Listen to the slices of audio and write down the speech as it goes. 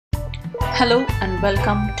Hello and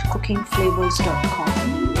welcome to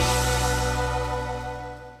cookingflavors.com.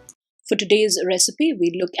 For today's recipe,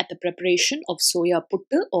 we look at the preparation of soya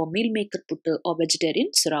puttu or meal maker puttu or vegetarian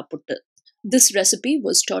Sura puttu. This recipe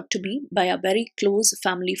was taught to me by a very close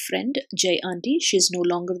family friend, Jay Auntie. She is no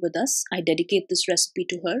longer with us. I dedicate this recipe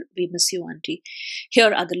to her. We miss you, Auntie.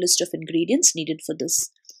 Here are the list of ingredients needed for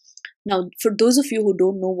this. Now, for those of you who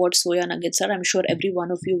don't know what soya nuggets are, I'm sure every one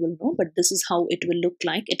of you will know, but this is how it will look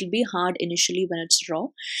like. It'll be hard initially when it's raw.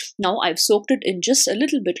 Now, I've soaked it in just a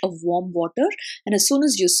little bit of warm water, and as soon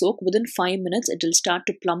as you soak, within 5 minutes, it will start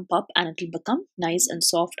to plump up and it will become nice and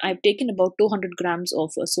soft. I've taken about 200 grams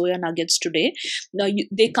of soya nuggets today. Now,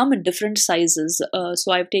 they come in different sizes,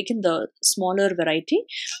 so I've taken the smaller variety,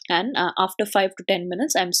 and after 5 to 10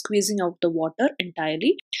 minutes, I'm squeezing out the water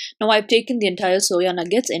entirely. Now I've taken the entire soya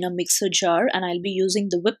nuggets in a mixer jar, and I'll be using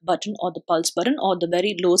the whip button or the pulse button or the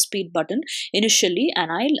very low speed button initially,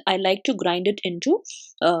 and I like to grind it into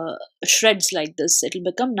shreds like this. It'll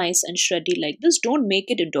become nice and shreddy like this. Don't make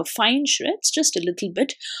it into fine shreds, just a little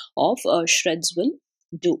bit of shreds will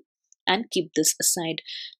do. And keep this aside.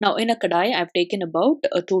 Now in a kadai, I've taken about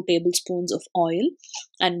 2 tablespoons of oil,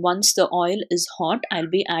 and once the oil is hot, I'll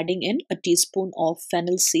be adding in a teaspoon of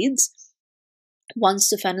fennel seeds. Once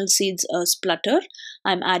the fennel seeds splutter,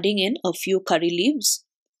 I'm adding in a few curry leaves,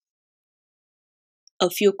 a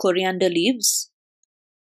few coriander leaves,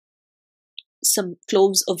 some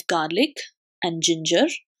cloves of garlic and ginger,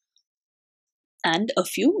 and a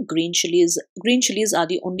few green chilies. Green chilies are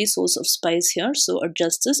the only source of spice here, so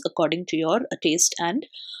adjust this according to your taste and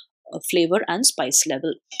flavor and spice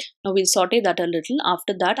level. Now we'll saute that a little.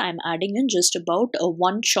 After that, I'm adding in just about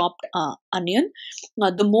 1 chopped onion.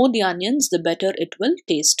 The more the onions, the better it will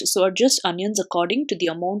taste. So adjust onions according to the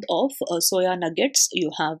amount of soya nuggets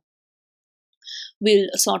you have. We'll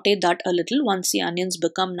saute that a little. Once the onions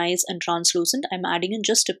become nice and translucent, I'm adding in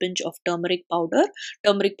just a pinch of turmeric powder.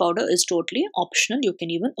 Turmeric powder is totally optional. You can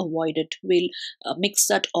even avoid it. We'll mix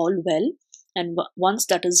that all well. And once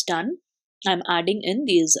that is done, I'm adding in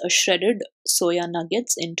these shredded soya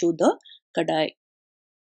nuggets into the kadai.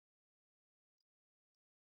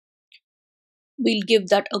 We'll give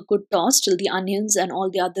that a good toss till the onions and all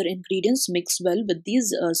the other ingredients mix well with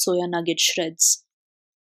these soya nugget shreds.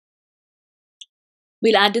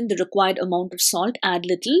 We'll add in the required amount of salt, add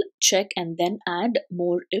little, check, and then add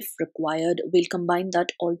more if required. We'll combine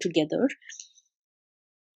that all together.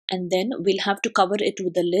 And then we'll have to cover it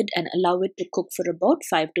with a lid and allow it to cook for about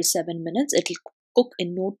 5 to 7 minutes. It'll cook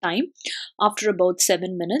in no time. After about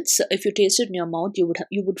 7 minutes, if you taste it in your mouth, you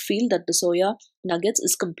would feel that the soya nuggets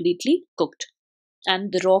is completely cooked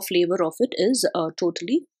and the raw flavor of it is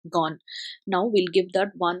totally gone. Now we'll give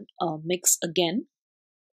that one mix again.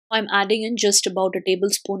 I'm adding in just about a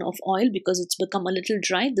tablespoon of oil because it's become a little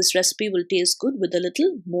dry. This recipe will taste good with a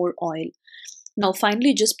little more oil. Now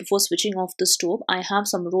finally, just before switching off the stove, I have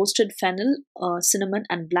some roasted fennel, cinnamon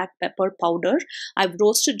and black pepper powder. I've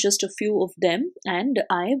roasted just a few of them and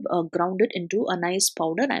I've ground it into a nice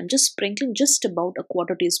powder. I'm just sprinkling just about a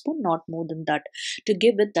quarter teaspoon, not more than that, to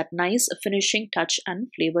give it that nice finishing touch and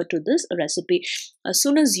flavor to this recipe. As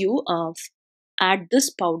soon as you add this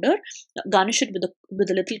powder, garnish it with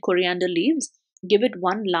a little coriander leaves. Give it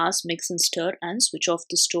one last mix and stir and switch off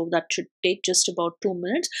the stove. That should take just about 2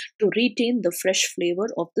 minutes to retain the fresh flavor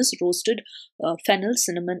of this roasted fennel,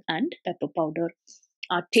 cinnamon and pepper powder.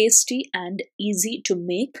 Our tasty and easy to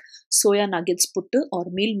make soya nuggets puttu or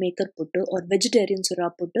meal maker puttu or vegetarian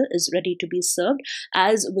sura puttu is ready to be served.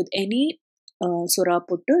 As with any sura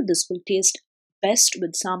puttu, this will taste best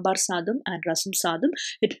with sambar sadam and rasam sadam.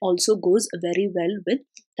 It also goes very well with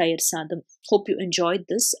tayar sadam. Hope you enjoyed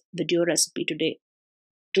this video recipe today.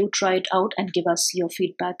 Do try it out and give us your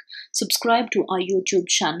feedback. Subscribe to our YouTube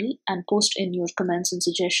channel and post in your comments and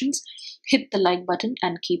suggestions. Hit the like button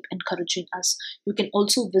and keep encouraging us. You can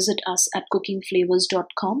also visit us at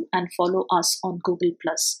cookingflavors.com and follow us on Google+.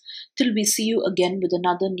 Till we see you again with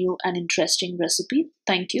another new and interesting recipe.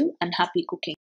 Thank you and happy cooking.